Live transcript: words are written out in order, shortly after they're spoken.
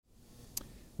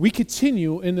We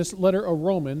continue in this letter of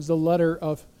Romans, the letter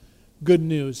of good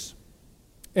news.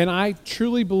 And I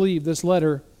truly believe this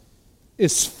letter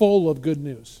is full of good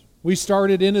news. We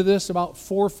started into this about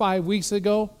 4 or 5 weeks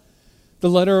ago. The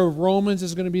letter of Romans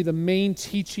is going to be the main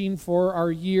teaching for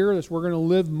our year. That's we're going to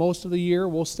live most of the year.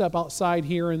 We'll step outside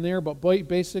here and there, but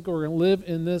basically we're going to live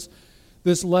in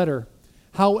this letter.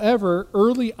 However,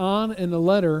 early on in the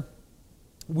letter,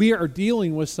 we are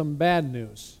dealing with some bad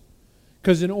news.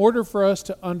 Because in order for us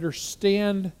to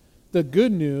understand the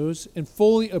good news and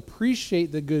fully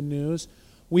appreciate the good news,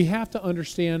 we have to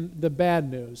understand the bad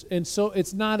news. And so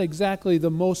it's not exactly the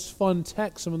most fun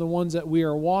text, some of the ones that we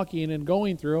are walking and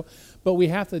going through, but we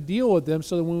have to deal with them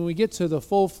so that when we get to the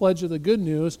full-fledged of the good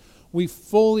news, we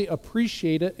fully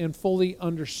appreciate it and fully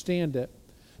understand it.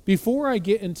 Before I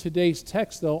get in today's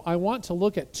text, though, I want to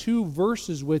look at 2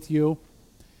 verses with you,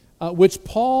 which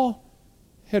Paul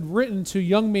had written to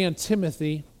young man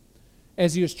Timothy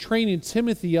as he was training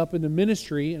Timothy up in the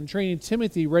ministry and training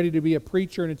Timothy ready to be a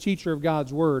preacher and a teacher of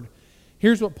God's Word.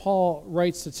 Here's what Paul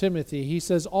writes to Timothy. He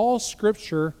says, all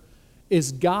Scripture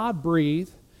is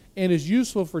God-breathed and is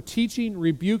useful for teaching,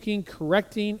 rebuking,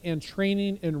 correcting, and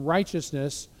training in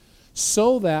righteousness,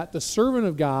 so that the servant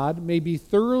of God may be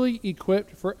thoroughly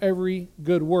equipped for every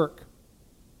good work.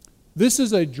 This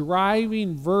is a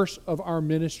driving verse of our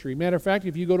ministry. Matter of fact,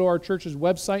 if you go to our church's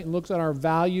website and look at our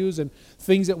values and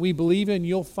things that we believe in,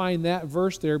 you'll find that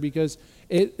verse there because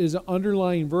it is an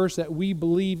underlying verse that we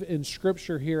believe in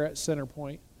Scripture here at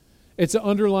Centerpoint. It's an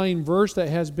underlying verse that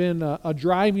has been a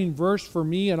driving verse for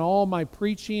me in all my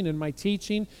preaching and my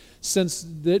teaching since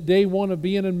the day one of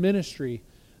being in ministry,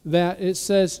 that it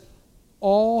says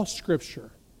all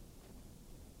Scripture.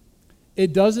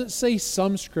 It doesn't say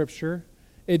some Scripture.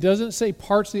 It doesn't say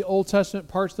parts of the Old Testament,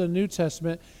 parts of the New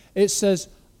Testament. It says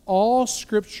all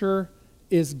Scripture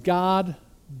is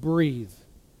God-breathed.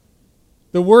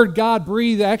 The word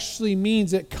God-breathed actually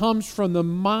means it comes from the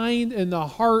mind and the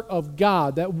heart of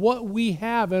God. That what we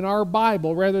have in our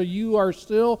Bible, whether you are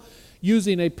still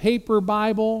using a paper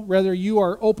Bible, whether you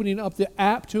are opening up the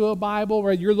app to a Bible,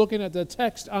 whether you're looking at the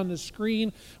text on the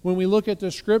screen when we look at the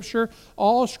Scripture,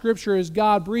 all Scripture is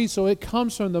God-breathed, so it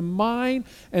comes from the mind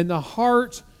and the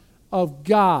heart of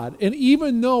God. And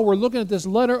even though we're looking at this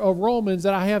letter of Romans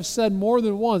that I have said more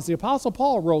than once, the Apostle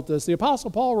Paul wrote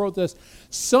this,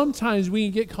 sometimes we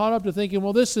can get caught up to thinking,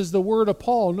 well, this is the word of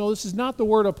Paul. No, this is not the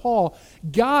word of Paul.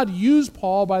 God used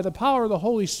Paul by the power of the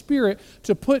Holy Spirit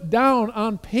to put down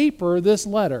on paper this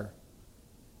letter.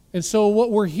 And so what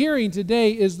we're hearing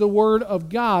today is the word of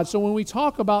God. So when we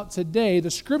talk about today, the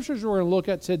Scriptures we're going to look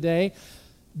at today,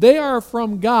 they are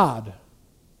from God,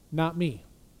 not me.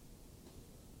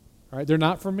 All right, they're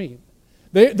not from me.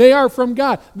 They are from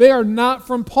God. They are not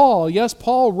from Paul. Yes,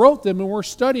 Paul wrote them, and we're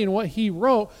studying what he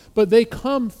wrote, but they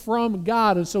come from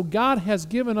God. And so God has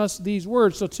given us these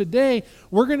words. So today,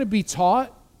 we're going to be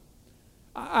taught.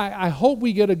 I hope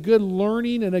we get a good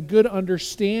learning and a good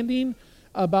understanding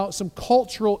about some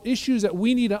cultural issues that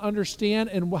we need to understand,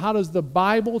 and how does the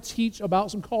Bible teach about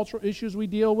some cultural issues we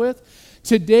deal with.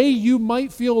 Today you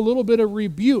might feel a little bit of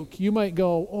rebuke. You might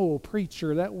go, oh,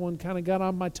 preacher, that one kind of got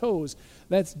on my toes.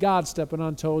 That's God stepping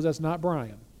on toes, that's not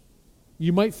Brian.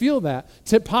 You might feel that.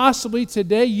 Possibly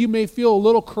today you may feel a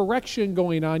little correction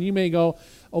going on. You may go,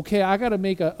 okay, I got to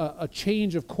make a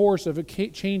change of course, a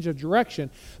change of direction.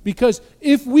 Because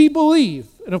if we believe,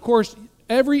 and of course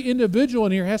every individual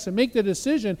in here has to make the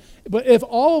decision, but if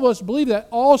all of us believe that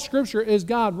all Scripture is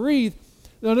God-breathed,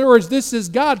 in other words, this is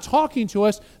God talking to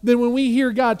us, then when we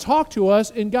hear God talk to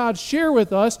us and God share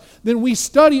with us, then we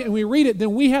study it and we read it,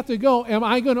 then we have to go, am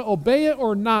I going to obey it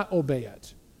or not obey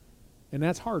it? And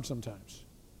that's hard sometimes.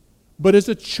 But it's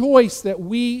a choice that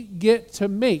we get to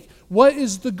make. What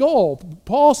is the goal?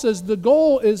 Paul says the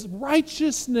goal is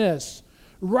righteousness.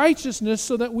 Righteousness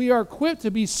so that we are equipped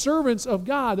to be servants of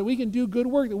God, that we can do good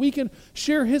work, that we can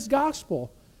share His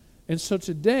gospel. And so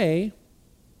today,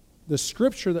 the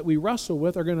Scripture that we wrestle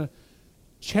with are going to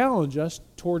challenge us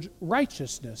towards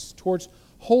righteousness, towards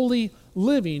holy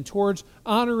living, towards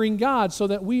honoring God, so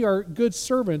that we are good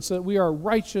servants, so that we are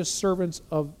righteous servants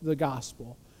of the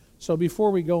gospel. So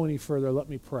before we go any further, let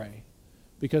me pray.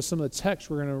 Because some of the text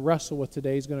we're going to wrestle with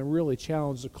today is going to really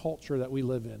challenge the culture that we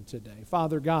live in today.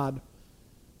 Father God,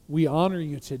 we honor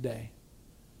you today.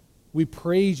 We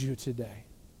praise you today.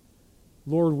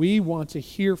 Lord, we want to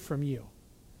hear from you.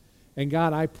 And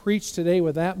God, I preach today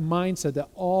with that mindset that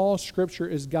all Scripture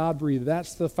is God-breathed.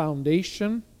 That's the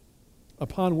foundation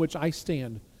upon which I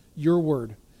stand, your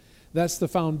word. That's the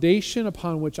foundation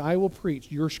upon which I will preach,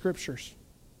 your Scriptures.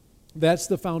 That's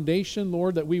the foundation,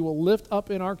 Lord, that we will lift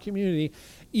up in our community,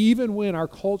 even when our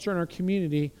culture and our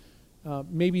community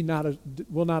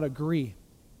will not agree.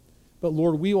 But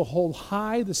Lord, we will hold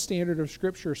high the standard of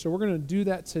Scripture. So we're going to do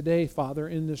that today, Father,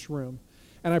 in this room.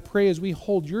 And I pray as we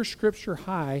hold your Scripture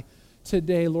high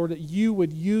today, Lord, that you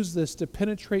would use this to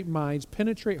penetrate minds,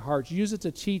 penetrate hearts, use it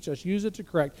to teach us, use it to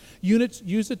correct,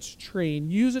 use it to train,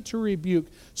 use it to rebuke,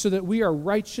 so that we are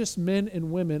righteous men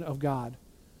and women of God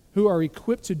who are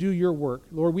equipped to do your work.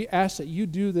 Lord, we ask that you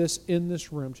do this in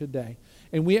this room today.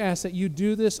 And we ask that you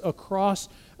do this across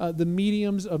the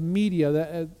mediums of media,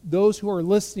 that those who are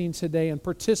listening today and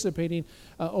participating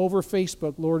over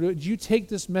Facebook, Lord, would you take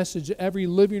this message to every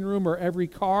living room or every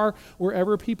car,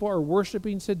 wherever people are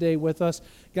worshiping today with us.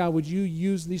 God, would you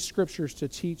use these scriptures to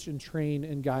teach and train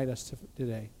and guide us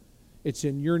today? It's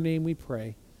in your name we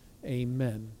pray.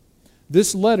 Amen.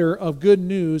 This letter of good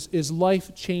news is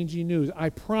life-changing news. I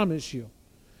promise you.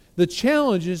 The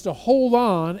challenge is to hold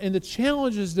on, and the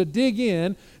challenge is to dig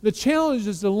in. The challenge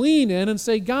is to lean in and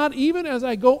say, God, even as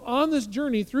I go on this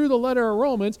journey through the letter of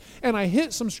Romans, and I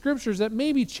hit some scriptures that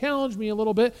maybe challenge me a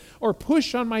little bit or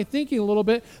push on my thinking a little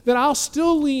bit, that I'll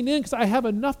still lean in because I have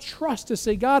enough trust to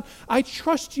say, God, I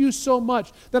trust you so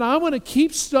much that I'm going to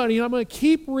keep studying, I'm going to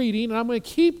keep reading, and I'm going to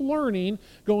keep learning,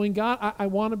 going, God, I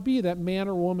want to be that man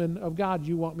or woman of God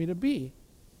you want me to be.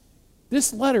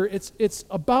 This letter, it's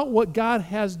about what God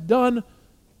has done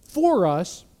for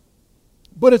us,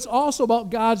 but it's also about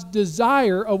God's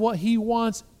desire of what he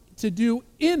wants to do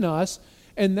in us,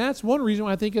 and that's one reason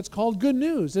why I think it's called good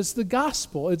news. It's the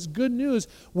gospel. It's good news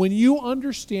when you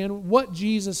understand what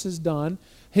Jesus has done,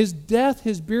 his death,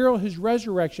 his burial, his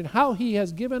resurrection, how he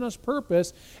has given us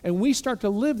purpose, and we start to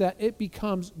live that, it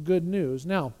becomes good news.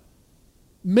 Now,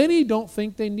 many don't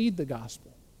think they need the gospel.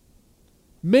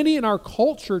 Many in our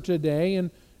culture today,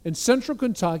 in central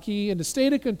Kentucky, in the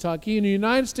state of Kentucky, in the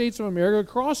United States of America,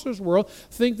 across this world,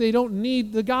 think they don't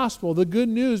need the gospel, the good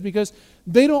news, because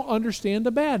they don't understand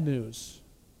the bad news.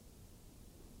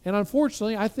 And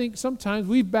unfortunately, I think sometimes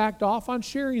we've backed off on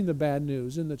sharing the bad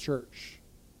news in the church.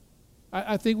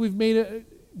 I think we've made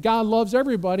it, God loves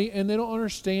everybody, and they don't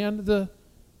understand the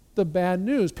bad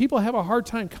news. People have a hard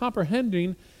time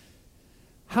comprehending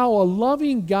how a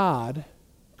loving God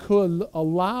could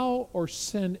allow or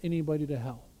send anybody to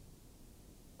hell.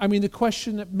 I mean, the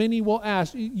question that many will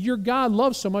ask, your God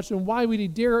loves so much, and why would he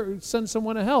dare send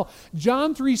someone to hell?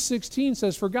 John 3:16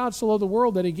 says, for God so loved the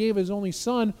world that he gave his only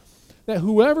son, that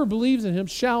whoever believes in him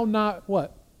shall not,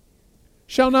 what?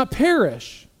 Shall not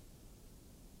perish.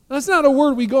 That's not a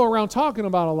word we go around talking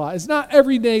about a lot. It's not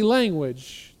everyday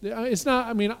language. It's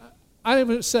not, I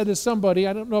haven't said to somebody,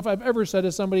 I don't know if I've ever said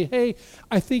to somebody, hey,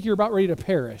 I think you're about ready to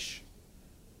perish.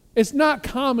 It's not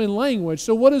common language.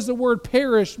 So what does the word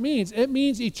perish mean? It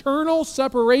means eternal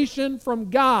separation from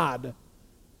God,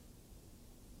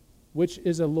 which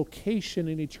is a location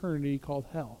in eternity called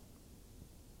hell.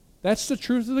 That's the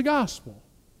truth of the gospel.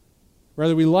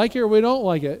 Whether we like it or we don't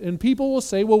like it. And people will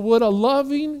say, well, would a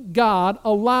loving God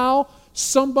allow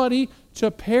somebody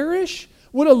to perish?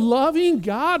 Would a loving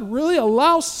God really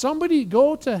allow somebody to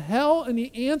go to hell? And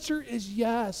the answer is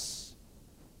yes.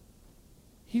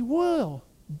 He will.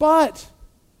 But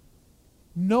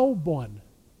no one,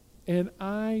 and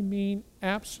I mean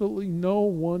absolutely no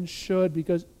one should,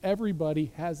 because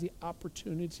everybody has the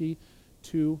opportunity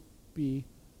to be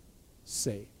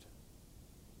saved.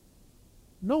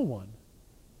 No one.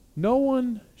 No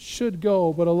one should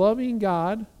go, but a loving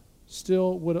God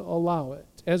still would allow it.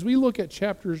 As we look at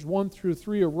chapters 1 through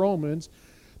 3 of Romans,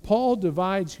 Paul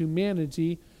divides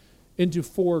humanity into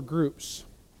 4 groups.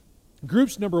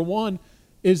 Groups number 1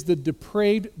 is the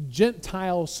depraved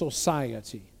Gentile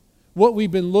society. What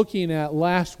we've been looking at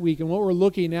last week and what we're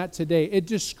looking at today,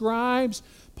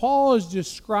 Paul is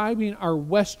describing our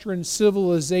Western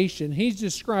civilization. He's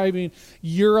describing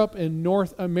Europe and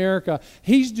North America.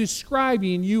 He's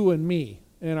describing you and me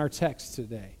in our text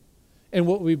today and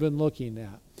what we've been looking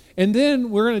at. And then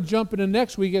we're going to jump into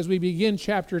next week as we begin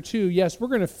chapter 2. Yes, we're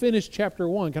going to finish chapter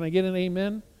 1. Can I get an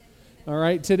amen? All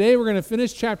right, today we're going to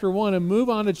finish chapter 1 and move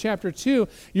on to chapter 2.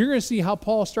 You're going to see how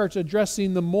Paul starts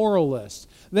addressing the moralist.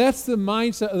 That's the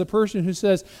mindset of the person who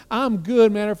says, I'm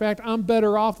good. Matter of fact, I'm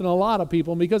better off than a lot of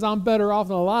people. And because I'm better off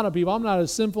than a lot of people, I'm not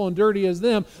as sinful and dirty as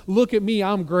them. Look at me,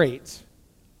 I'm great.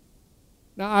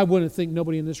 Now, I wouldn't think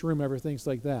nobody in this room ever thinks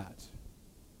like that.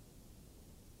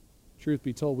 Truth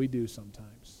be told, we do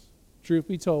sometimes. Truth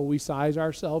be told, we size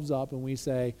ourselves up and we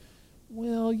say,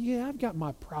 well, yeah, I've got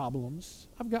my problems.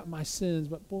 I've got my sins,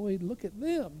 but boy, look at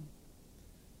them.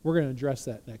 We're going to address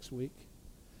that next week.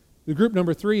 The group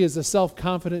number 3 is the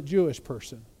self-confident Jewish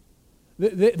person.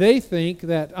 They think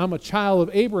that I'm a child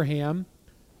of Abraham,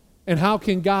 and how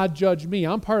can God judge me?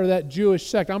 I'm part of that Jewish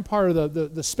sect. I'm part of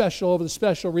the special of the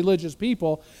special religious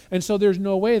people, and so there's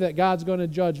no way that God's going to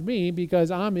judge me because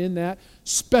I'm in that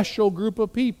special group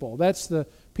of people. That's the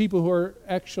people who are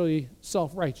actually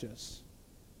self-righteous.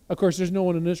 Of course, there's no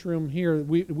one in this room here.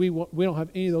 We don't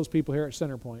have any of those people here at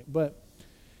Centerpoint.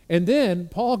 And then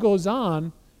Paul goes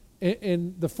on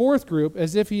in the fourth group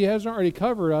as if he hasn't already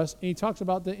covered us, and he talks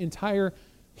about the entire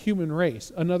human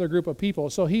race, another group of people.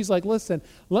 So he's like, listen,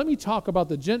 let me talk about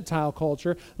the Gentile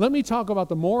culture. Let me talk about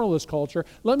the moralist culture.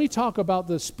 Let me talk about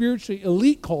the spiritually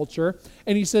elite culture.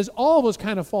 And he says all of us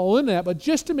kind of fall in that, but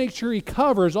just to make sure he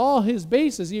covers all his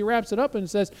bases, he wraps it up and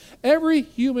says, everybody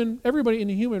in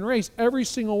the human race, every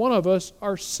single one of us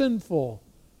are sinful.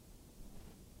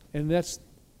 And that's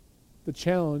the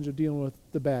challenge of dealing with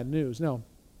the bad news. Now,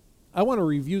 I want to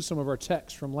review some of our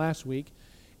texts from last week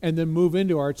and then move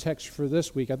into our text for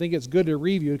this week. I think it's good to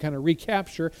review, kind of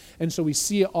recapture, and so we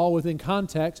see it all within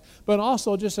context, but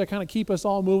also just to kind of keep us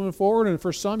all moving forward. And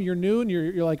for some, you're new, and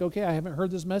you're like, okay, I haven't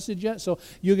heard this message yet, so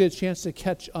you'll get a chance to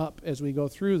catch up as we go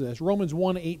through this. Romans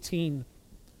 1:18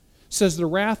 says, the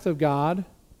wrath of God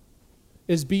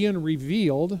is being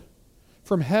revealed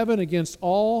from heaven against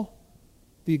all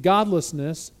the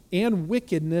godlessness and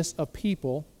wickedness of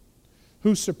people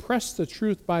who suppress the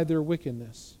truth by their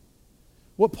wickedness.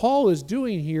 What Paul is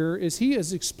doing here is he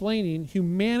is explaining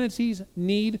humanity's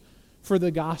need for the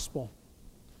gospel.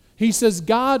 He says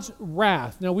God's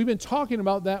wrath. Now, we've been talking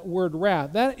about that word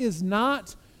wrath. That is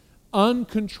not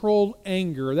uncontrolled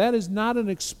anger. That is not an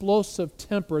explosive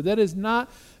temper. That is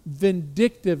not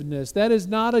vindictiveness. That is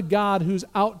not a God who's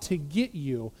out to get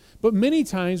you. But many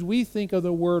times we think of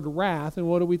the word wrath, and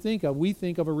what do we think of? We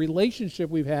think of a relationship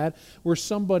we've had where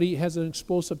somebody has an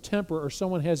explosive temper or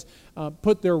someone has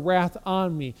put their wrath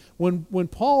on me. When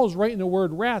Paul is writing the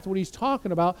word wrath, what he's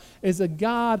talking about is a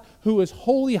God who is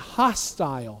wholly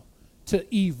hostile to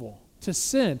evil, to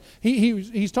sin.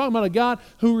 He's talking about a God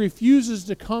who refuses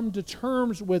to come to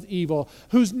terms with evil,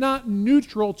 who's not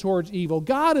neutral towards evil.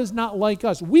 God is not like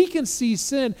us. We can see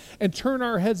sin and turn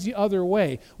our heads the other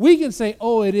way. We can say,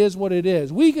 oh, it is what it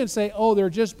is. We can say, oh,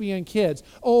 they're just being kids.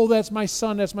 Oh, that's my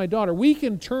son, that's my daughter. We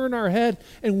can turn our head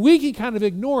and we can kind of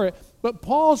ignore it. But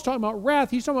Paul's talking about wrath.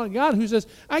 He's talking about a God who says,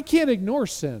 I can't ignore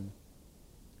sin.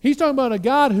 He's talking about a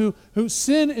God who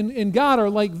sin and God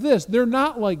are like this. They're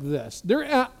not like this. They're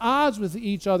at odds with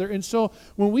each other. And so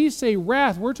when we say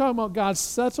wrath, we're talking about God's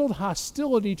settled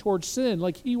hostility towards sin,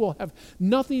 like he will have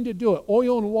nothing to do with it.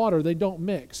 Oil and water, they don't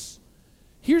mix.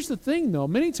 Here's the thing, though.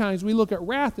 Many times we look at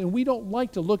wrath and we don't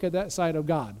like to look at that side of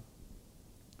God.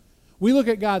 We look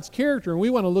at God's character and we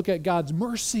want to look at God's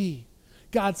mercy,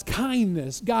 God's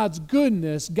kindness, God's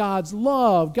goodness, God's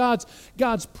love,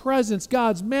 God's presence,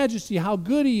 God's majesty, how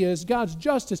good he is, God's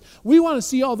justice. We want to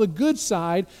see all the good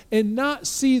side and not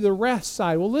see the wrath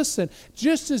side. Well, listen,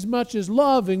 just as much as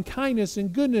love and kindness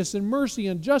and goodness and mercy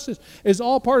and justice is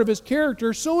all part of his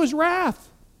character, so is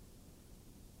wrath.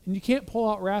 And you can't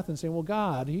pull out wrath and say, well,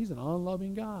 God, he's an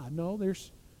unloving God. No,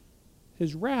 there's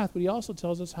his wrath, but he also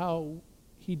tells us how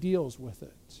he deals with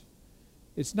it.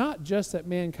 It's not just that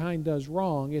mankind does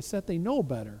wrong, it's that they know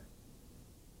better.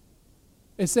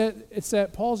 It's that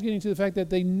Paul's getting to the fact that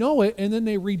they know it and then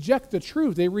they reject the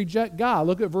truth. They reject God.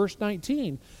 Look at verse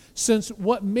 19. Since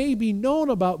what may be known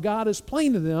about God is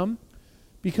plain to them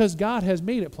because God has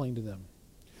made it plain to them.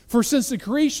 For since the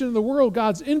creation of the world,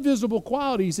 God's invisible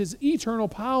qualities, his eternal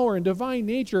power and divine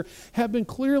nature have been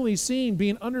clearly seen,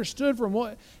 being understood from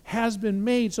what has been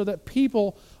made, so that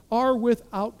people are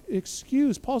without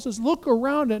excuse. Paul says, look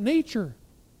around at nature.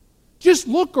 Just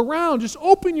look around. Just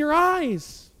open your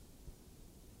eyes.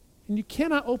 And you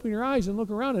cannot open your eyes and look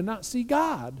around and not see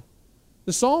God.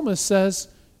 The psalmist says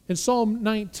in Psalm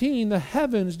 19, the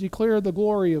heavens declare the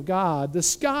glory of God. The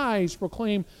skies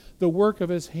proclaim the work of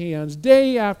his hands.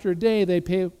 Day after day they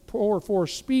pour forth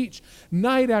speech.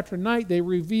 Night after night they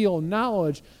reveal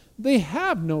knowledge. They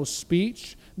have no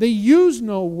speech. They use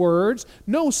no words.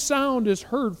 No sound is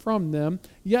heard from them.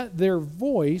 Yet their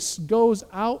voice goes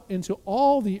out into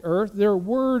all the earth, their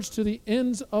words to the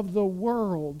ends of the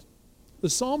world. The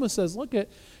psalmist says,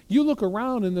 you look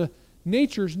around and the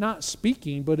nature's not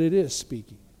speaking, but it is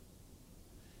speaking.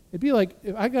 It'd be like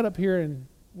if I got up here and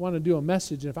wanted to do a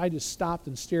message and if I just stopped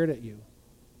and stared at you.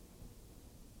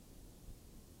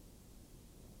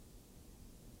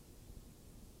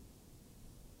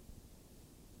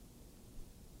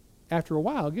 After a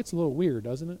while, it gets a little weird,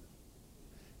 doesn't it?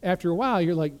 After a while,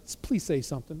 you're like, please say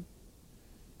something.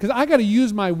 Because I got to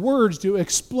use my words to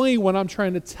explain what I'm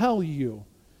trying to tell you.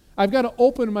 I've got to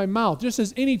open my mouth, just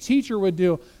as any teacher would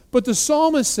do. But the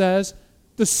psalmist says,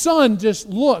 the sun just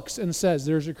looks and says,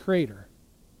 there's a creator.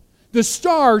 The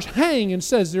stars hang and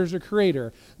says there's a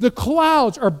creator. The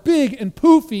clouds are big and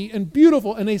poofy and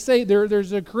beautiful and they say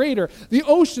there's a creator. The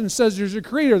ocean says there's a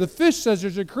creator. The fish says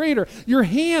there's a creator. Your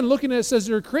hand looking at it says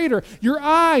there's a creator. Your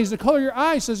eyes, the color of your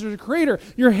eyes says there's a creator.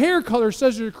 Your hair color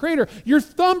says there's a creator. Your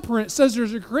thumbprint says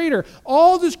there's a creator.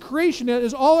 All this creation that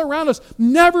is all around us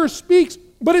never speaks,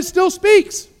 but it still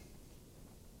speaks.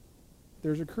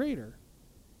 There's a creator.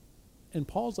 And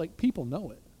Paul's like, people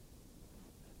know it.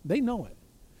 They know it.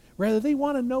 Whether they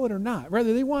want to know it or not,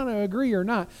 whether they want to agree or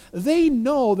not, they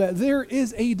know that there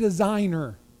is a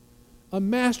designer, a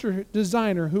master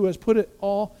designer who has put it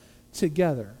all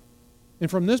together. And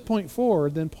from this point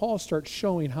forward, then Paul starts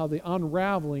showing how the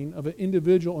unraveling of an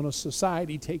individual and a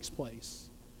society takes place.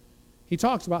 He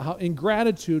talks about how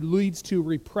ingratitude leads to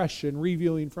repression,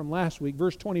 revealing from last week.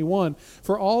 Verse 21,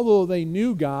 for although they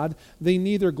knew God, they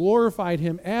neither glorified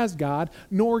him as God,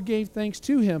 nor gave thanks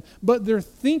to him. But their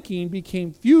thinking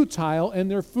became futile,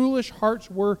 and their foolish hearts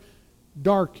were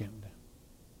darkened.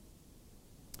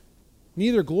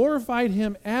 Neither glorified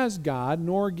him as God,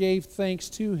 nor gave thanks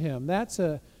to him. That's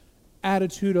an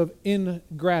attitude of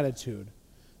ingratitude.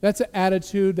 That's an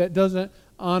attitude that doesn't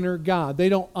honor God. They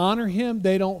don't honor him.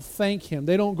 They don't thank him.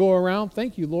 They don't go around,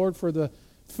 thank you, Lord, for the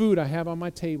food I have on my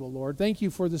table, Lord. Thank you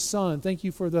for the sun. Thank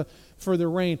you for the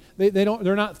rain.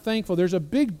 They're not thankful. There's a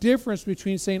big difference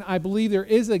between saying, I believe there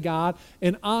is a God,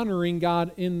 and honoring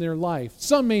God in their life.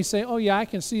 Some may say, oh yeah, I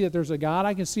can see that there's a God.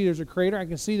 I can see there's a creator. I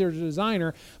can see there's a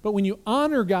designer. But when you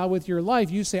honor God with your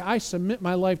life, you say, I submit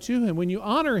my life to him. When you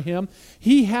honor him,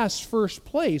 he has first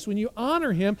place. When you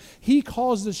honor him, he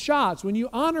calls the shots. When you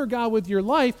honor God with your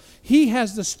life, he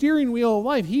has the steering wheel of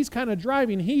life. He's kind of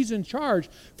driving. He's in charge.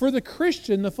 For the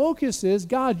Christian, the focus is,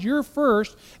 God, you're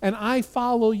first, and I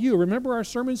follow you. Remember our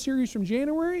sermon series from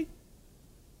January?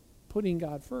 Putting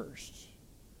God first.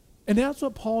 And that's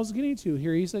what Paul's getting to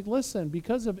here. He's like, listen,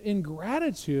 because of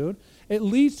ingratitude, it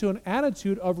leads to an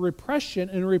attitude of repression,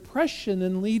 and repression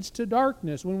then leads to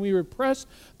darkness. When we repress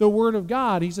the word of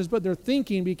God, he says, but their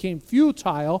thinking became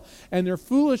futile, and their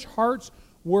foolish hearts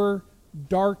were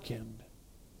darkened.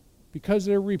 Because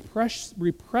they're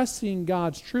repressing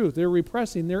God's truth. They're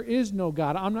repressing, there is no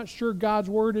God. I'm not sure God's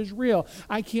word is real.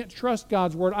 I can't trust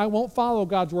God's word. I won't follow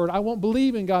God's word. I won't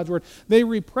believe in God's word. They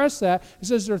repress that. It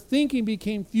says their thinking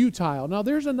became futile. Now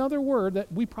there's another word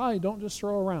that we probably don't just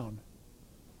throw around.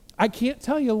 I can't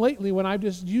tell you lately when I've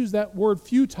just used that word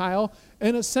futile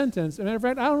in a sentence. As a matter of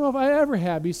fact, I don't know if I ever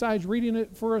have besides reading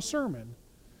it for a sermon.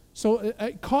 So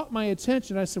it caught my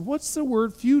attention. I said, what's the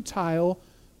word futile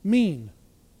mean?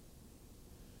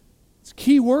 It's a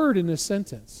key word in this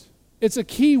sentence. It's a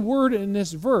key word in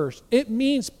this verse. It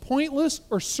means pointless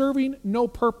or serving no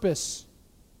purpose.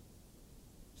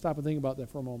 Stop and think about that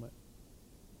for a moment.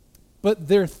 But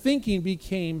their thinking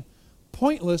became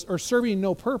pointless or serving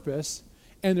no purpose,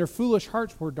 and their foolish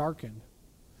hearts were darkened.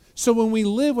 So when we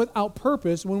live without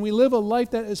purpose, when we live a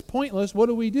life that is pointless, what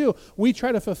do? We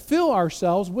try to fulfill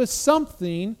ourselves with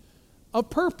something of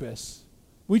purpose.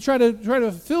 We try to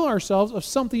fulfill ourselves of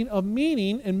something of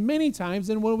meaning, and many times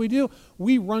then what do?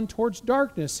 We run towards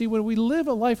darkness. See, when we live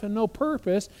a life of no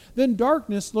purpose, then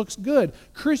darkness looks good.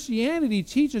 Christianity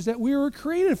teaches that we were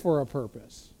created for a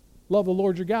purpose. Love the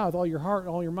Lord your God with all your heart,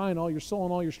 all your mind, all your soul,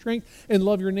 and all your strength, and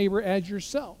love your neighbor as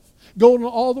yourself. Go into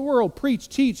all the world, preach,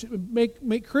 teach,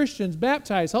 make Christians,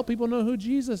 baptize, help people know who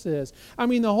Jesus is. I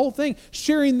mean, the whole thing,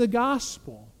 sharing the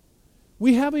gospel.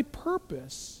 We have a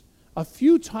purpose. A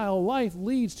futile life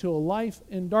leads to a life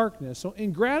in darkness. So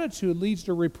ingratitude leads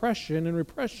to repression, and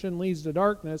repression leads to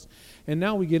darkness. And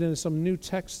now we get into some new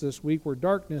texts this week where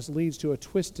darkness leads to a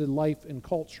twisted life and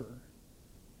culture.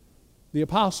 The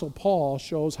Apostle Paul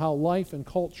shows how life and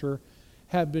culture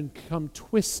have become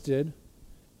twisted,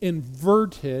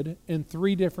 inverted in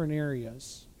three different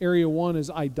areas. Area one is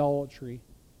idolatry.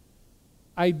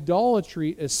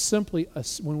 Idolatry is simply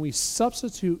when we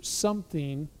substitute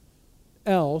something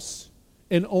else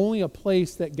in only a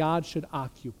place that God should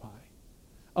occupy.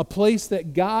 A place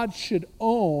that God should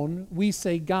own. We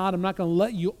say, God, I'm not going to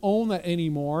let you own that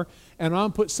anymore, and I'm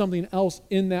going to put something else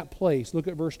in that place. Look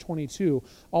at verse 22.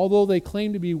 Although they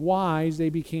claimed to be wise, they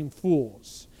became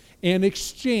fools. And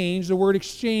exchange, the word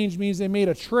exchange means they made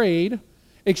a trade,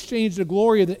 exchanged the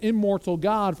glory of the immortal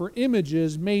God for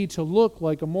images made to look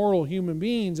like immortal human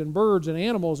beings and birds and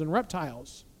animals and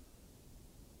reptiles.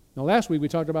 Now, last week we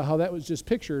talked about how that was just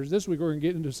pictures. This week we're going to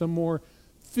get into some more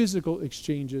physical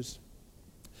exchanges.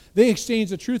 They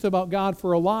exchanged the truth about God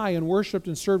for a lie and worshiped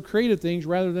and served created things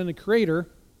rather than the Creator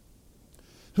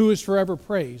who is forever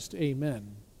praised.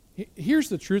 Amen. Here's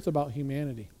the truth about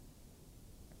humanity.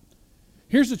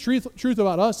 Here's the truth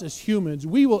about us as humans.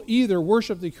 We will either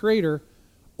worship the Creator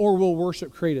or we'll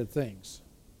worship created things.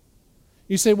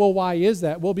 You say, well, why is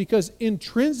that? Well, because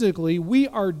intrinsically we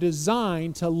are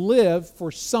designed to live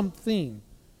for something.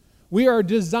 We are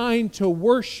designed to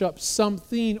worship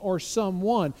something or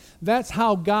someone. That's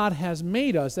how God has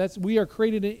made us. We are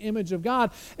created in the image of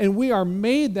God, and we are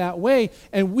made that way,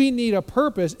 and we need a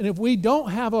purpose. And if we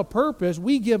don't have a purpose,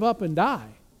 we give up and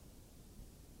die.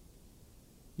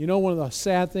 You know, one of the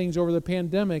sad things over the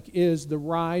pandemic is the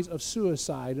rise of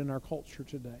suicide in our culture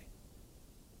today.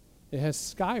 It has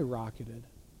skyrocketed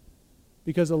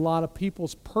because a lot of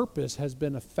people's purpose has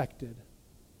been affected.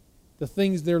 The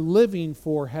things they're living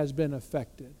for has been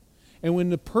affected. And when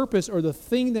the purpose or the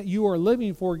thing that you are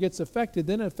living for gets affected,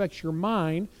 then it affects your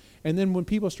mind. And then when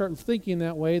people start thinking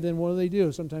that way, then what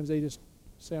do? Sometimes they just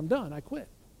say, I'm done, I quit.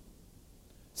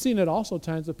 Seen it also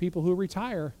times with people who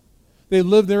retire. They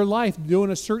live their life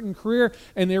doing a certain career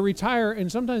and they retire,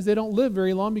 and sometimes they don't live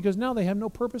very long because now they have no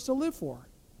purpose to live for.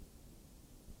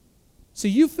 See,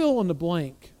 you fill in the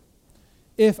blank.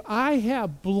 If I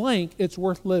have blank, it's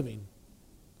worth living.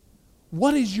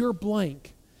 What is your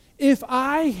blank? If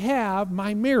I have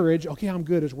my marriage, okay, I'm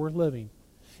good, it's worth living.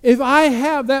 If I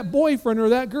have that boyfriend or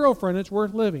that girlfriend, it's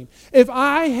worth living. If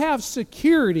I have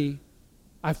security,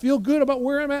 I feel good about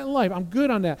where I'm at in life. I'm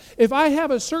good on that. If I have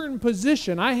a certain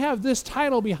position, I have this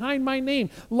title behind my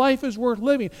name, life is worth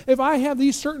living. If I have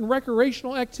these certain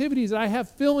recreational activities that I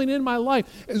have filling in my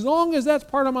life, as long as that's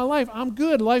part of my life, I'm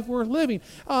good, life worth living.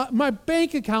 My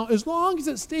bank account, as long as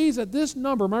it stays at this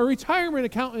number, my retirement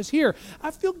account is here, I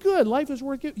feel good, life is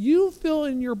worth it. You fill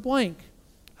in your blank.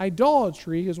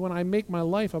 Idolatry is when I make my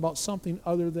life about something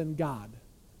other than God.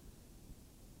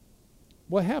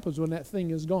 What happens when that thing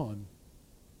is gone?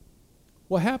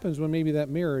 What happens when maybe that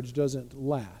marriage doesn't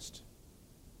last?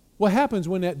 What happens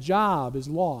when that job is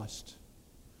lost?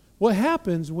 What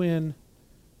happens when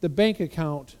the bank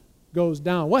account goes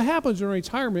down? What happens when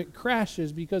retirement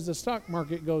crashes because the stock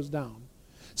market goes down?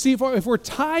 See, if we're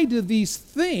tied to these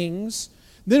things,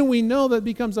 then we know that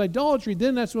becomes idolatry.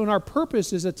 Then that's when our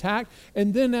purpose is attacked,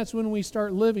 and then that's when we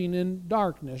start living in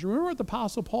darkness. Remember what the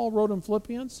Apostle Paul wrote in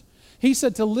Philippians? He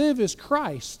said, to live is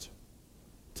Christ.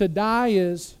 To die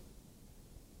is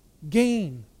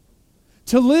gain.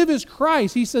 To live is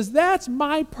Christ. He says, that's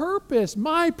my purpose.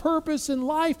 My purpose in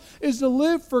life is to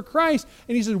live for Christ.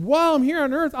 And he says, while I'm here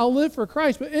on earth, I'll live for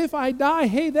Christ. But if I die,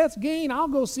 hey, that's gain. I'll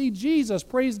go see Jesus.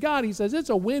 Praise God. He says,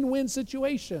 it's a win-win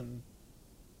situation.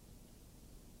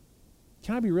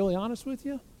 Can I be really honest with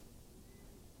you?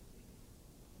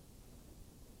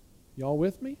 Y'all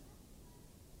with me?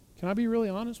 Can I be really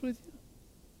honest with you?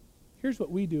 Here's what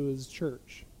we do as a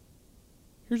church.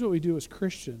 Here's what we do as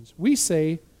Christians. We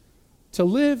say, to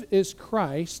live is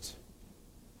Christ,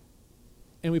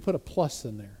 and we put a plus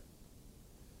in there.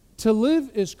 To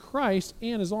live is Christ,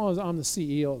 and as long as I'm the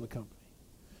CEO of the company.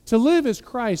 To live is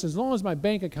Christ as long as my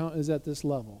bank account is at this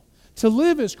level. To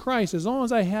live is Christ as long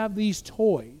as I have these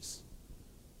toys.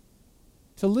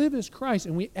 To live is Christ,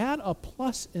 and we add a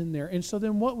plus in there. And so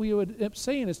then what we would end up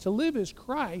saying is, to live is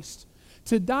Christ.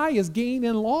 To die is gain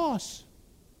and loss.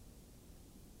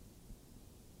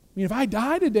 I mean, if I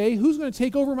die today, who's going to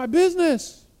take over my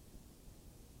business?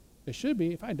 It should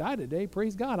be. If I die today,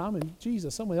 praise God, I'm in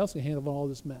Jesus. Somebody else can handle all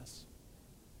this mess.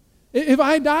 If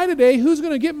I die today, who's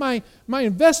going to get my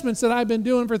investments that I've been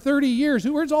doing for 30 years?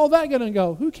 Where's all that going to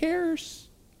go? Who cares?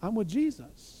 I'm with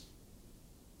Jesus.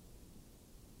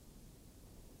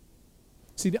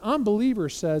 See, the unbeliever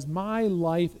says, my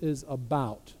life is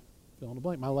about, fill in the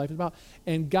blank, my life is about,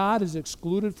 and God is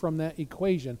excluded from that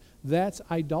equation. That's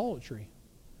idolatry.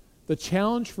 The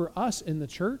challenge for us in the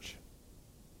church,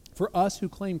 for us who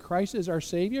claim Christ as our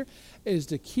Savior, is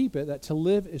to keep it that to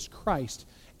live is Christ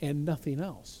and nothing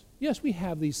else. Yes, we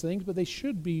have these things, but they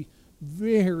should be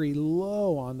very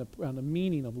low on the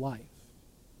meaning of life.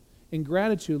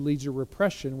 Ingratitude leads to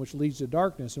repression, which leads to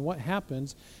darkness. And what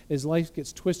happens is life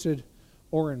gets twisted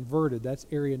or inverted. That's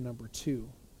area number 2.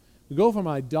 We go from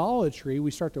idolatry,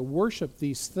 we start to worship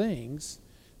these things.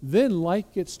 Then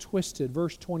life gets twisted.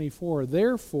 Verse 24,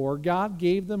 therefore God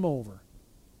gave them over.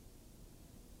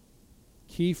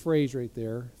 Key phrase right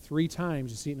there. 3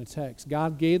 times you see it in the text.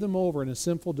 God gave them over in the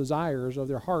sinful desires of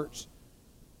their hearts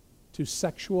to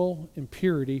sexual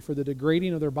impurity for the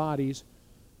degrading of their bodies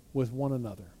with one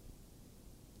another.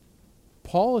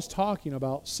 Paul is talking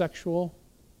about sexual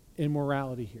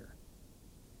immorality here.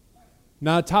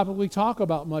 Not a topic we talk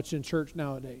about much in church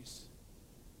nowadays.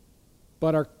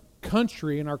 But our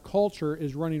country and our culture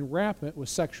is running rampant with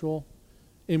sexual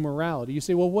immorality. You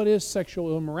say, well, what is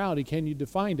sexual immorality? Can you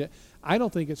define it? I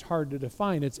don't think it's hard to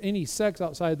define. It's any sex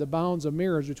outside the bounds of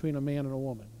marriage between a man and a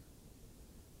woman.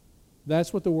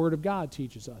 That's what the Word of God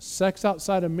teaches us. Sex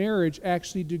outside of marriage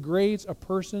actually degrades a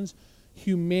person's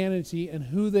humanity and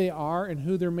who they are and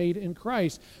who they're made in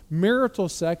Christ. Marital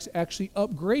sex actually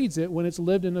upgrades it when it's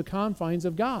lived in the confines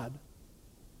of God.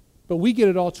 But we get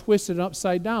it all twisted and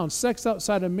upside down. Sex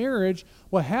outside of marriage,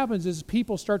 what happens is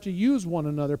people start to use one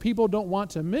another. People don't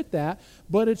want to admit that,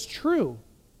 but it's true.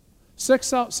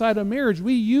 Sex outside of marriage,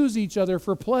 we use each other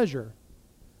for pleasure.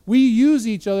 We use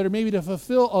each other maybe to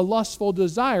fulfill a lustful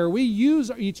desire. We use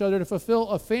each other to fulfill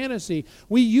a fantasy.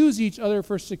 We use each other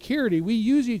for security. We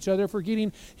use each other for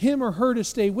getting him or her to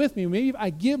stay with me. Maybe if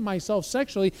I give myself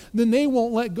sexually, then they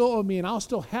won't let go of me and I'll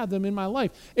still have them in my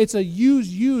life. It's a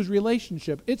use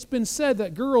relationship. It's been said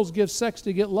that girls give sex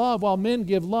to get love while men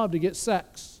give love to get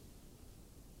sex.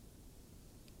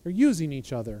 They're using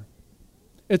each other.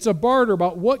 It's a barter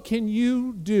about what can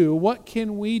you do, what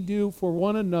can we do for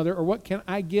one another, or what can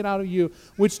I get out of you,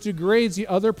 which degrades the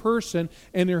other person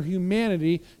and their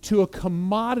humanity to a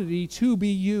commodity to be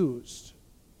used.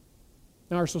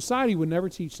 Now, our society would never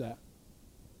teach that.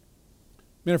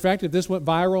 Matter of fact, if this went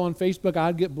viral on Facebook,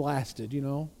 I'd get blasted, you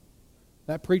know.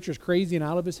 That preacher's crazy and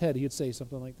out of his head, he'd say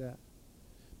something like that.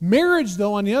 Marriage,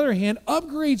 though, on the other hand,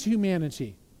 upgrades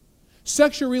humanity.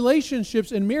 Sexual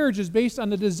relationships in marriage is based on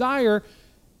the desire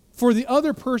for the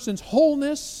other person's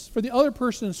wholeness, for the other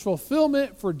person's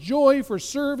fulfillment, for joy, for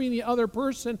serving the other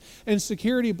person, and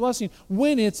security, blessing,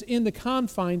 when it's in the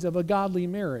confines of a godly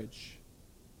marriage.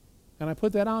 And I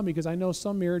put that on because I know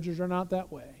some marriages are not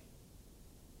that way.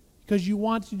 Because you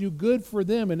want to do good for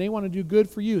them and they want to do good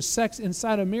for you. Sex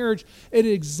inside of marriage, it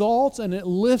exalts and it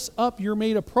lifts up your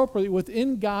mate appropriately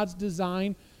within God's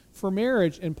design for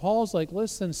marriage. And Paul's like,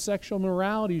 listen, sexual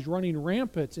morality is running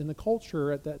rampant in the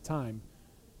culture at that time.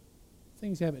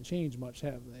 Things haven't changed much,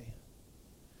 have they?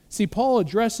 See, Paul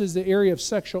addresses the area of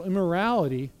sexual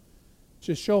immorality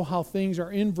to show how things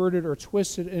are inverted or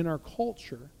twisted in our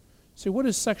culture. So what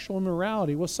is sexual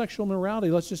immorality? Well, sexual immorality,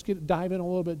 let's just dive in a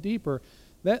little bit deeper.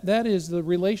 That is the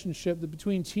relationship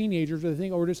between teenagers where they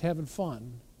think, oh, we're just having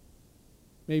fun.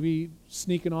 Maybe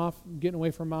sneaking off, getting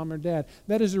away from mom or dad.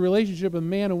 That is a relationship of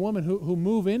man and woman who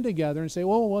move in together and say,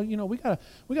 well, you know, we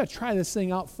gotta try this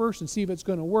thing out first and see if it's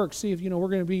going to work. See if, you know, we're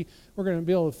going to be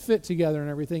able to fit together and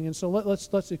everything. And so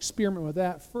let's experiment with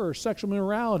that first. Sexual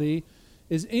immorality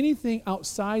is anything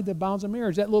outside the bounds of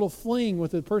marriage. That little fling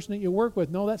with the person that you work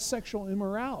with, no, that's sexual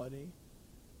immorality.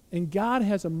 And God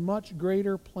has a much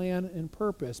greater plan and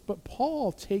purpose. But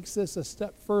Paul takes this a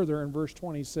step further in verse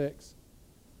 26.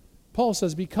 Paul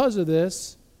says, because of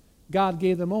this, God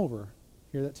gave them over.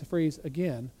 Hear that phrase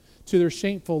again. To their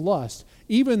shameful lust.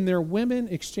 Even their women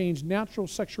exchanged natural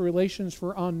sexual relations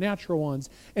for unnatural ones.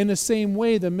 In the same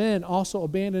way, the men also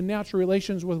abandoned natural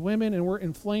relations with women and were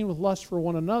inflamed with lust for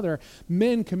one another.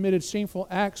 Men committed shameful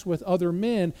acts with other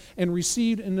men and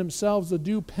received in themselves the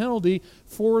due penalty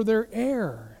for their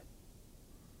error.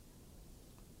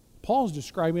 Paul's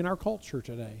describing our culture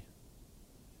today.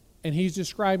 And he's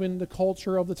describing the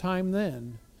culture of the time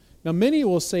then. Now, many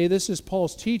will say this is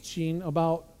Paul's teaching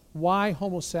about why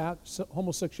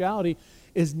homosexuality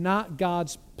is not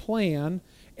God's plan,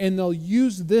 and they'll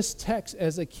use this text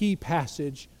as a key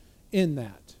passage in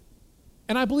that.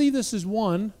 And I believe this is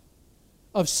one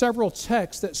of several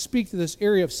texts that speak to this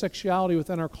area of sexuality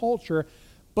within our culture,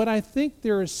 but I think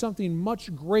there is something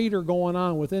much greater going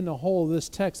on within the whole of this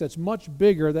text that's much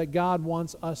bigger that God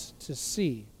wants us to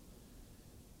see.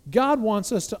 God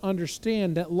wants us to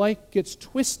understand that life gets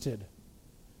twisted.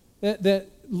 That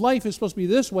life is supposed to be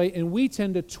this way, and we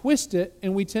tend to twist it,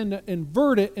 and we tend to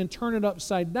invert it and turn it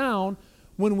upside down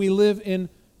when we live in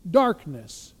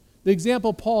darkness. The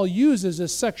example Paul uses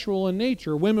is sexual in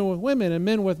nature, women with women and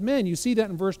men with men. You see that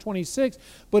in verse 26,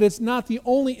 but it's not the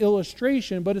only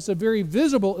illustration, but it's a very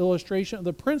visible illustration of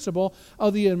the principle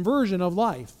of the inversion of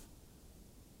life.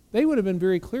 They would have been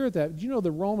very clear at that. Do you know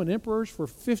the Roman emperors for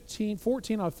 14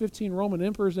 out of 15 Roman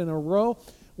emperors in a row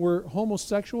were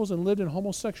homosexuals and lived in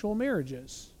homosexual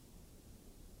marriages?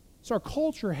 So our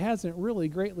culture hasn't really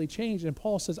greatly changed. And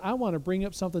Paul says, I want to bring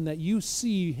up something that you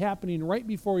see happening right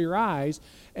before your eyes,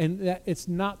 and that it's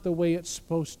not the way it's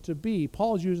supposed to be.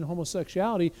 Paul is using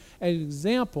homosexuality as an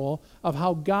example of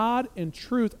how God and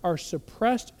truth are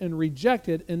suppressed and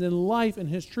rejected, and then life and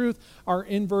his truth are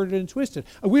inverted and twisted.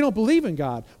 We don't believe in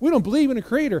God. We don't believe in a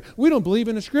creator. We don't believe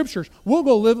in the scriptures. We'll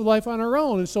go live life on our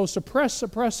own. And so suppress.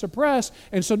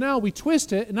 And so now we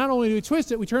twist it. And not only do we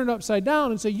twist it, we turn it upside down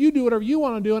and say, you do whatever you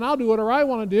want to do, and I'll do whatever I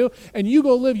want to do, and you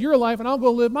go live your life, and I'll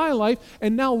go live my life,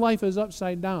 and now life is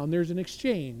upside down. There's an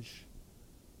exchange.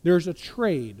 There's a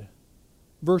trade.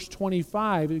 Verse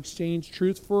 25, exchange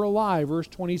truth for a lie. Verse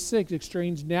 26,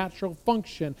 exchange natural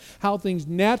function. How things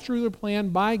naturally were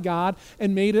planned by God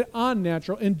and made it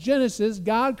unnatural. In Genesis,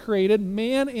 God created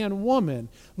man and woman.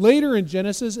 Later in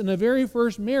Genesis, in the very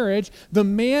first marriage, the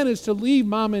man is to leave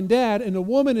mom and dad, and the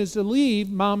woman is to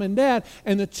leave mom and dad,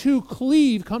 and the two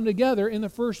cleave, come together in the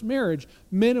first marriage.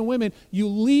 Men and women, you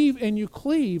leave and you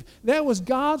cleave. That was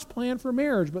God's plan for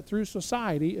marriage, but through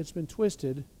society, it's been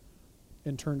twisted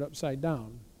and turned upside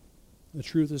down. The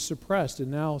truth is suppressed,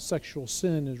 and now sexual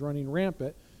sin is running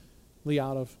rampantly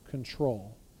out of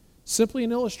control. Simply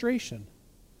an illustration.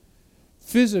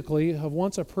 Physically, of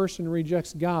once a person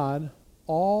rejects God,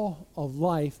 all of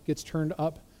life gets turned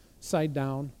upside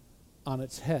down on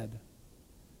its head.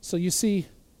 So you see,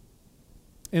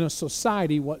 in a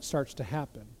society, what starts to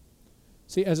happen?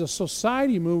 See, as a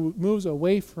society moves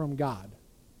away from God,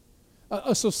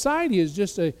 a society is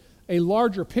just a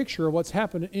larger picture of what's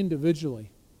happened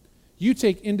individually. You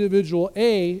take individual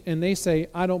A and they say,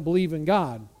 I don't believe in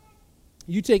God.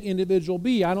 You take individual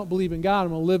B, I don't believe in God, I'm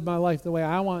going to live my life the way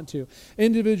I want to.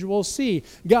 Individual C,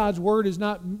 God's word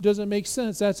doesn't make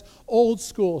sense. That's old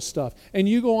school stuff. And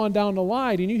you go on down the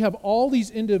line and you have all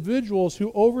these individuals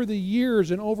who over the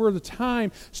years and over the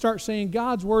time start saying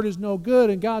God's word is no good,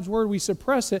 and God's word, we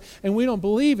suppress it and we don't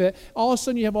believe it. All of a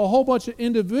sudden you have a whole bunch of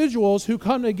individuals who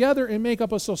come together and make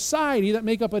up a society, that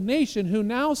make up a nation, who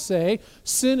now say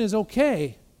sin is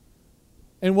okay.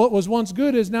 And what was once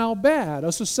good is now bad.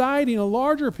 A society in a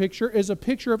larger picture is a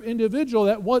picture of individual,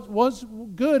 that what was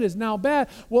good is now bad.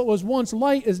 What was once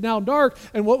light is now dark,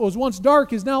 and what was once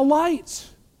dark is now light.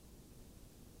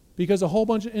 Because a whole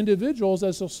bunch of individuals,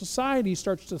 as a society,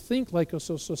 starts to think like a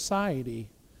society.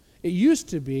 It used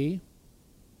to be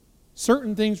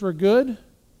certain things were good,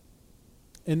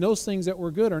 and those things that were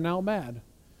good are now bad.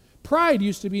 Pride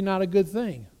used to be not a good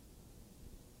thing,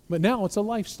 but now it's a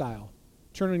lifestyle.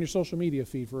 Turn on your social media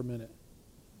feed for a minute.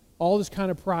 All this kind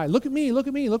of pride. Look at me, look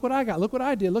what I got, look what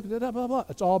I did, look at that, blah, blah, blah.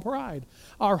 It's all pride.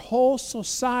 Our whole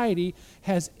society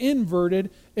has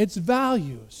inverted its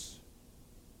values,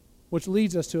 which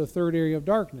leads us to a third area of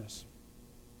darkness,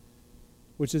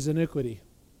 which is iniquity.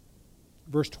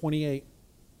 Verse 28.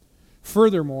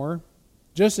 Furthermore,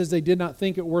 just as they did not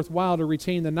think it worthwhile to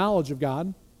retain the knowledge of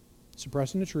God,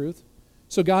 suppressing the truth,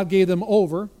 so God gave them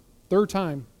over, third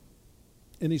time,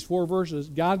 in these 4 verses,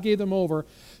 God gave them over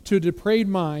to a depraved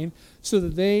mind so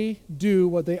that they do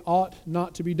what they ought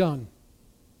not to be done.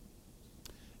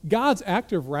 God's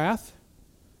active wrath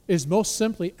is most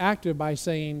simply active by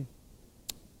saying,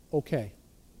 okay.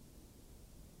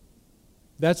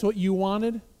 That's what you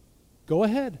wanted? Go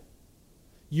ahead.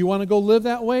 You want to go live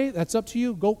that way? That's up to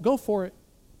you. Go for it.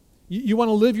 You want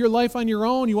to live your life on your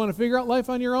own? You want to figure out life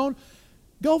on your own?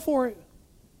 Go for it.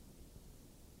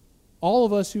 All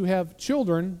of us who have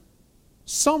children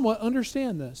somewhat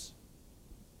understand this.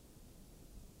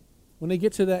 When they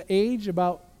get to that age,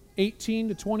 about 18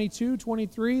 to 22,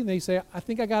 23, and they say, I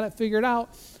think I got it figured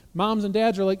out, moms and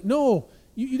dads are like, no,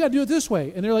 you got to do it this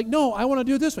way. And they're like, no, I want to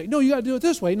do it this way. No, you got to do it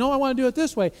this way. No, I want to do it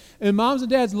this way. And moms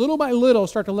and dads, little by little,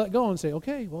 start to let go and say,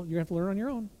 okay, well, you're going to have to learn on your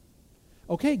own.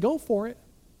 Okay, go for it.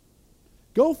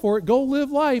 Go for it. Go live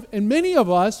life. And many of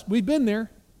us, we've been there.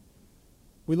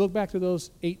 We look back to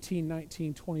those 18,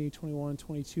 19, 20, 21,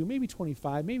 22, maybe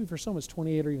 25, maybe for some it's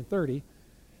 28 or even 30.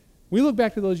 We look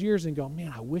back to those years and go,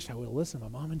 man, I wish I would have listened to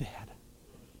my mom and dad.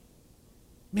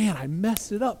 Man, I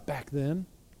messed it up back then.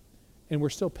 And we're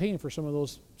still paying for some of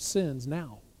those sins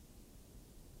now.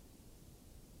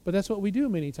 But that's what we do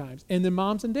many times. And then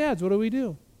moms and dads, what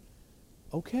do?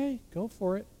 Okay, go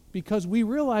for it. Because we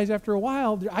realize after a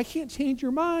while, I can't change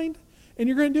your mind, and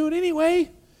you're going to do it anyway.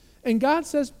 And God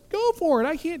says, go for it.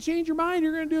 I can't change your mind.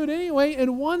 You're going to do it anyway.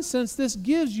 In one sense, this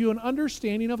gives you an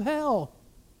understanding of hell.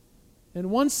 In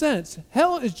one sense,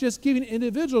 hell is just giving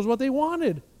individuals what they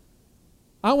wanted.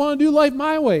 I want to do life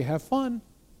my way. Have fun.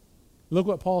 Look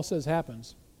what Paul says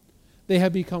happens. They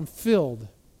have become filled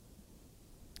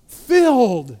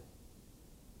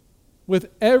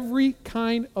with every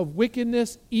kind of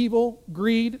wickedness, evil,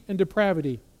 greed, and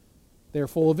depravity. They are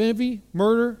full of envy,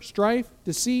 murder, strife,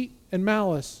 deceit, and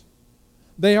malice.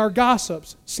 They are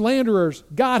gossips, slanderers,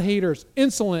 God-haters,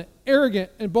 insolent,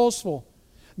 arrogant, and boastful.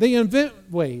 They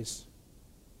invent ways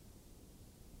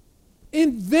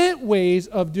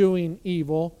of doing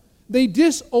evil. They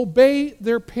disobey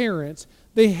their parents.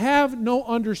 They have no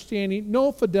understanding,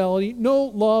 no fidelity, no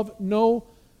love, no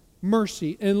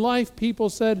mercy. In life, people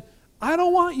said, I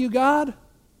don't want you, God.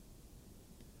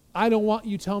 I don't want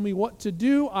you telling me what to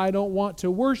do. I don't want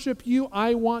to worship you.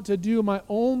 I want to do my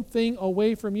own thing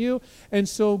away from you. And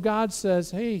so God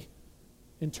says, hey,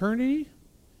 eternity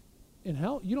in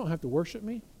hell, you don't have to worship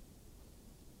me.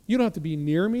 You don't have to be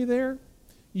near me there.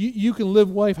 You can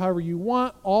live life however you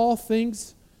want. All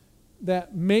things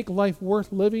that make life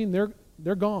worth living,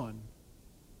 they're gone.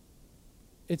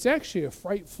 It's actually a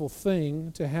frightful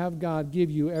thing to have God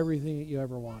give you everything that you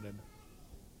ever wanted.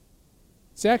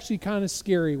 It's actually kind of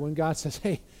scary when God says,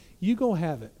 hey, you go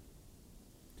have it.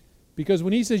 Because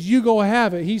when he says you go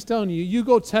have it, he's telling you, you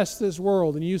go test this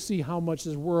world and you see how much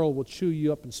this world will chew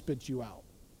you up and spit you out.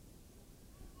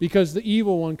 Because the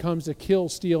evil one comes to kill,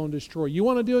 steal, and destroy. You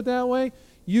want to do it that way?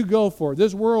 You go for it.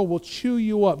 This world will chew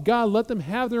you up. God let them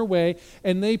have their way,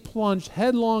 and they plunged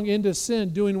headlong into sin,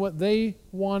 doing what they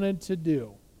wanted to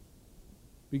do.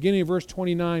 Beginning of verse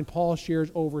 29, Paul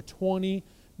shares over 20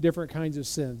 different kinds of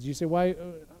sins. You say, why,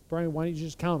 Brian, why don't you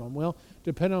just count them? Well,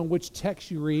 depending on which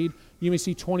text you read, you may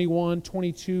see 21,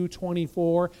 22,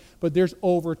 24, but there's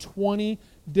over 20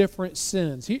 different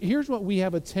sins. Here's what we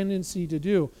have a tendency to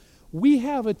do. We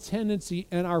have a tendency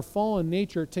in our fallen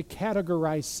nature to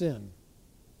categorize sin.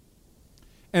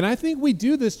 And I think we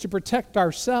do this to protect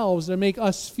ourselves and make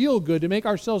us feel good, to make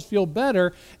ourselves feel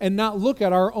better, and not look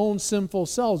at our own sinful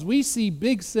selves. We see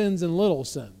big sins and little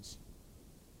sins.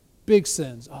 Big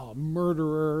sins. Oh,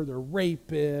 murderer, the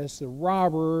rapist, the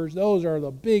robbers. Those are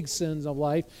the big sins of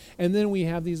life. And then we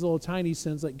have these little tiny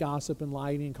sins like gossip and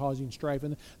lying and causing strife.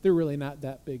 And they're really not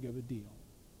that big of a deal.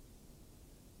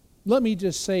 Let me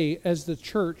just say, as the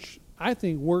church, I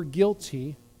think we're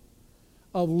guilty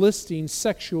of listing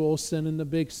sexual sin in the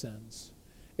big sins,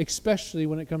 especially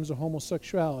when it comes to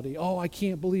homosexuality. Oh, I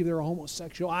can't believe they're a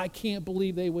homosexual. I can't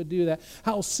believe they would do that.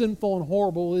 How sinful and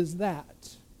horrible is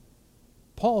that?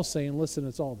 Paul's saying, listen,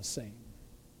 it's all the same.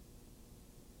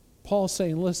 Paul's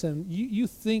saying, listen, you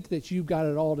think that you've got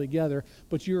it all together,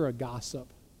 but you're a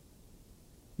gossip.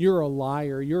 You're a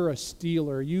liar. You're a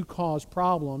stealer. You cause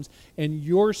problems, and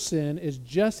your sin is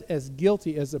just as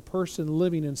guilty as the person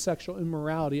living in sexual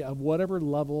immorality of whatever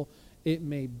level it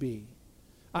may be.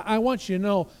 I want you to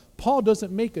know, Paul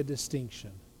doesn't make a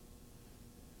distinction.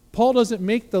 Paul doesn't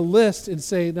make the list and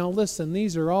say, now listen,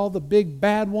 these are all the big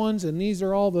bad ones, and these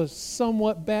are all the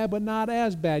somewhat bad but not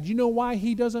as bad. You know why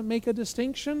he doesn't make a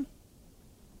distinction?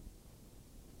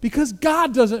 Because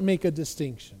God doesn't make a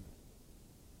distinction.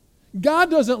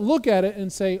 God doesn't look at it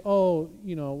and say, oh,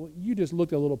 you just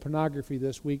looked at a little pornography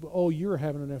this week, but oh, you're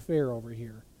having an affair over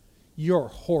here. You're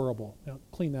horrible. Now,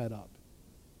 clean that up.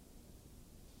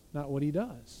 Not what he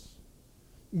does.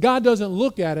 God doesn't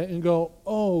look at it and go,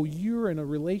 oh, you're in a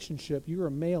relationship, you're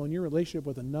a male in your relationship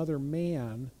with another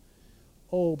man.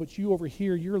 Oh, but you over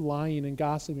here, you're lying and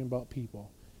gossiping about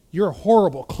people. You're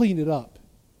horrible. Clean it up.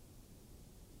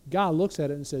 God looks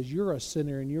at it and says, you're a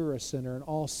sinner and you're a sinner, and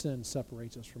all sin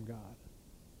separates us from God.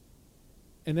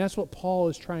 And that's what Paul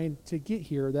is trying to get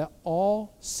here, that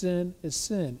all sin is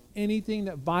sin. Anything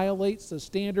that violates the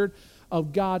standard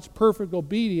of God's perfect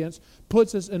obedience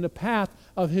puts us in the path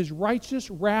of his righteous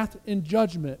wrath and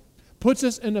judgment. Puts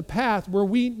us in a path where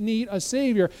we need a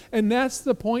Savior. And that's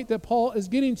the point that Paul is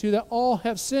getting to, that all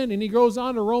have sinned. And he goes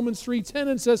on to Romans 3:10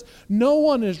 and says, no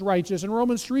one is righteous. In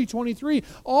Romans 3:23,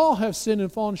 all have sinned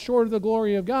and fallen short of the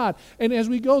glory of God. And as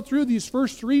we go through these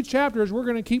first 3 chapters, we're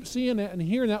going to keep seeing that and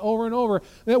hearing that over and over,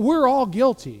 that we're all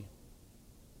guilty.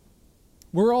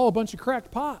 We're all a bunch of cracked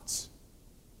pots.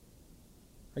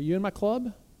 Are you in my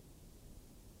club?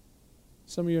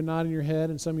 Some of you are nodding your head,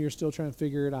 and some of you are still trying to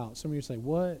figure it out. Some of you say,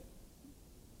 what?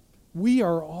 We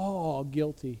are all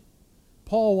guilty.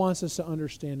 Paul wants us to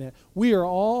understand that. We are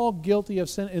all guilty of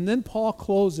sin. And then Paul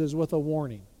closes with a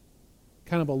warning,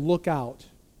 kind of a lookout.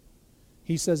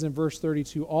 He says in verse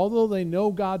 32, although they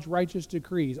know God's righteous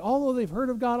decrees, although they've heard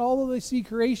of God, although they see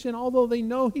creation, although they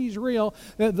know he's real,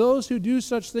 that those who do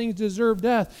such things deserve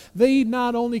death, they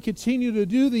not only continue to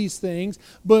do these things,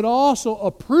 but also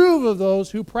approve of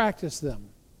those who practice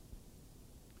them.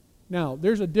 Now,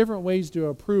 there's a different ways to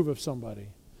approve of somebody.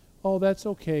 Oh, that's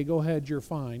okay, go ahead, you're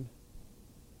fine.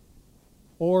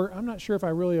 Or, I'm not sure if I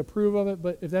really approve of it,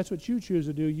 but if that's what you choose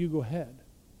to do, you go ahead.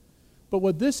 But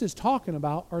what this is talking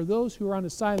about are those who are on the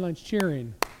sidelines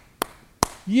cheering.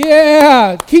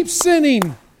 Yeah, keep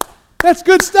sinning. That's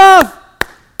good stuff.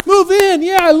 Move in.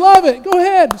 Yeah, I love it. Go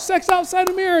ahead. Sex outside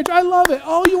of marriage. I love it.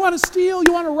 Oh, you want to steal?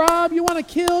 You want to rob? You want to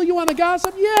kill? You want to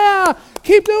gossip? Yeah,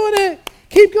 keep doing it.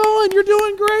 Keep going. You're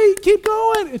doing great. Keep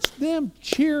going. It's them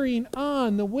cheering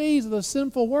on the ways of the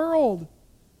sinful world.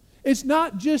 It's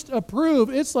not just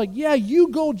approve. It's like, yeah, you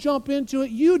go jump into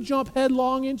it. You jump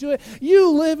headlong into it.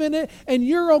 You live in it, and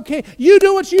you're okay. You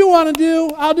do what you want to do.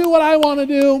 I'll do what I want to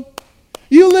do.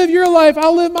 You live your life.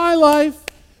 I'll live my life.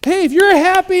 Hey, if you're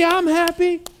happy, I'm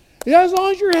happy. Yeah, as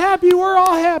long as you're happy, we're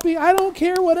all happy. I don't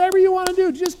care. Whatever you want to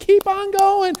do, just keep on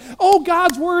going. Oh,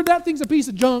 God's Word, that thing's a piece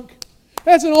of junk.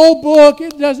 That's an old book.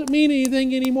 It doesn't mean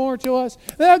anything anymore to us.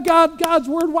 God's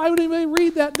Word, why would anybody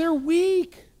read that? They're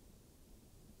weak.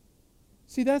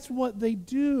 See, that's what they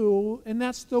do, and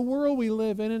that's the world we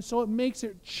live in, and so it makes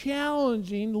it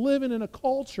challenging living in a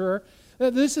culture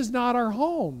that this is not our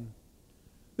home,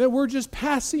 that we're just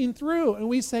passing through, and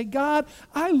we say, God,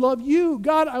 I love you.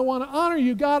 God, I want to honor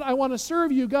you. God, I want to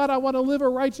serve you. God, I want to live a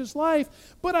righteous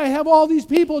life, but I have all these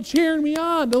people cheering me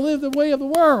on to live the way of the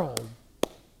world.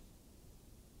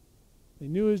 They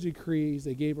knew his decrees.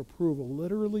 They gave approval.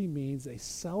 Literally means they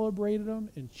celebrated them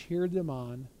and cheered them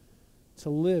on to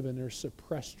live in their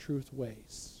suppressed truth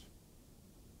ways.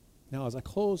 Now, as I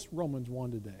close Romans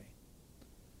 1 today,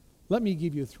 let me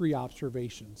give you 3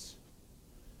 observations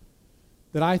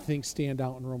that I think stand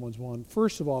out in Romans 1.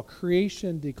 First of all,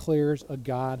 creation declares a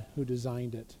God who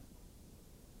designed it.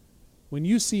 When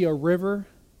you see a river,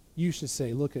 you should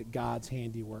say, look at God's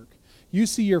handiwork. You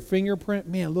see your fingerprint,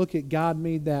 man, look at God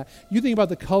made that. You think about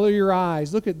the color of your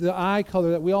eyes. Look at the eye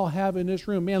color that we all have in this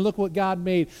room. Man, look what God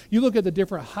made. You look at the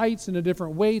different heights and the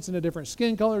different weights and the different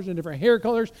skin colors and different hair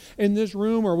colors in this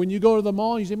room, or when you go to the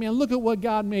mall, you say, man, look at what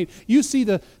God made. You see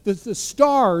the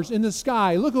stars in the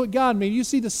sky. Look at what God made. You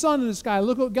see the sun in the sky.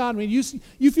 Look what God made.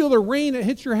 You feel the rain that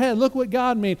hits your head. Look what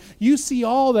God made. You see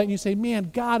all that and you say, man,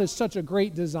 God is such a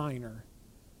great designer.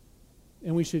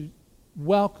 And we should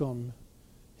welcome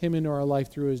him into our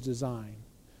life through his design.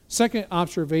 Second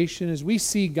observation is we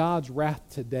see God's wrath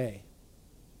today.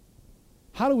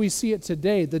 How do we see it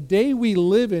today? The day we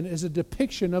live in is a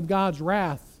depiction of God's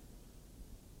wrath.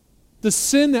 The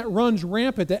sin that runs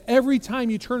rampant, that every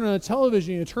time you turn on a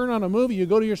television, you turn on a movie, you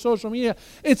go to your social media,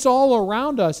 it's all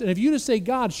around us. And if you just say,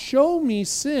 God, show me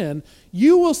sin,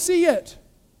 you will see it.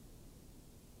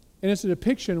 And it's a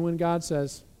depiction when God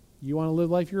says, you want to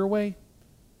live life your way?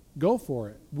 Go for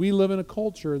it. We live in a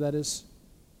culture that is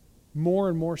more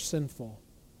and more sinful.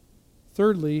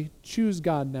 Thirdly, choose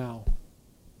God now.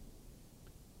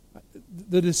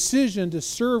 The decision to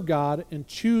serve God and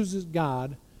choose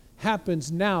God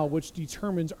happens now, which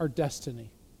determines our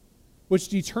destiny, which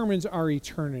determines our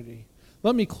eternity.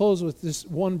 Let me close with this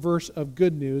one verse of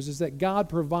good news, is that God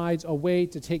provides a way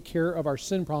to take care of our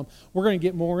sin problem. We're going to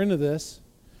get more into this.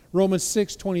 Romans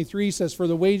 6:23 says, for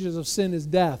the wages of sin is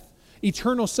death,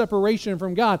 eternal separation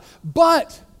from God.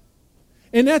 But,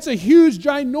 and that's a huge,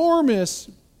 ginormous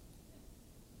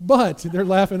but. They're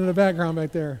laughing in the background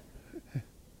back there.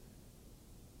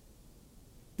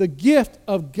 The gift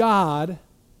of God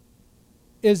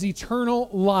is eternal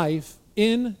life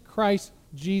in Christ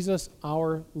Jesus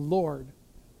our Lord.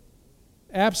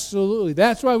 Absolutely.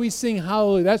 That's why we sing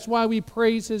hallelujah. That's why we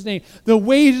praise his name. The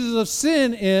wages of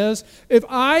sin is, if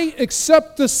I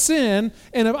accept the sin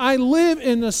and if I live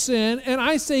in the sin and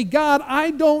I say, God,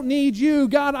 I don't need you.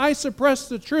 God, I suppress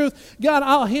the truth. God,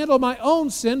 I'll handle my own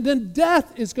sin. Then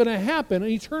death is going to happen, an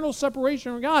eternal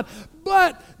separation from God.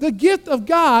 But the gift of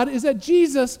God is that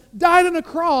Jesus died on a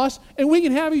cross and we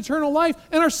can have eternal life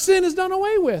and our sin is done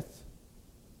away with.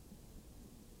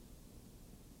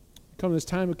 Come this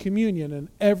time of communion, and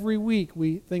every week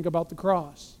we think about the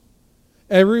cross.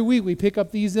 Every week we pick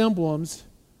up these emblems,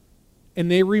 and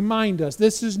they remind us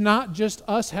this is not just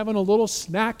us having a little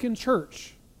snack in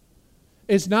church.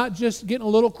 It's not just getting a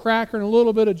little cracker and a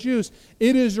little bit of juice.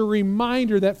 It is a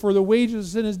reminder that for the wages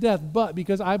of sin is death, but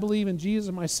because I believe in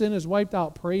Jesus, my sin is wiped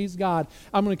out. Praise God.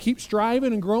 I'm going to keep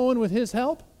striving and growing with his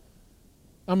help.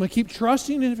 I'm going to keep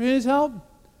trusting in his help.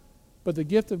 But the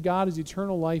gift of God is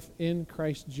eternal life in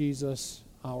Christ Jesus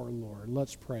our Lord.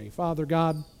 Let's pray. Father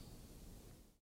God,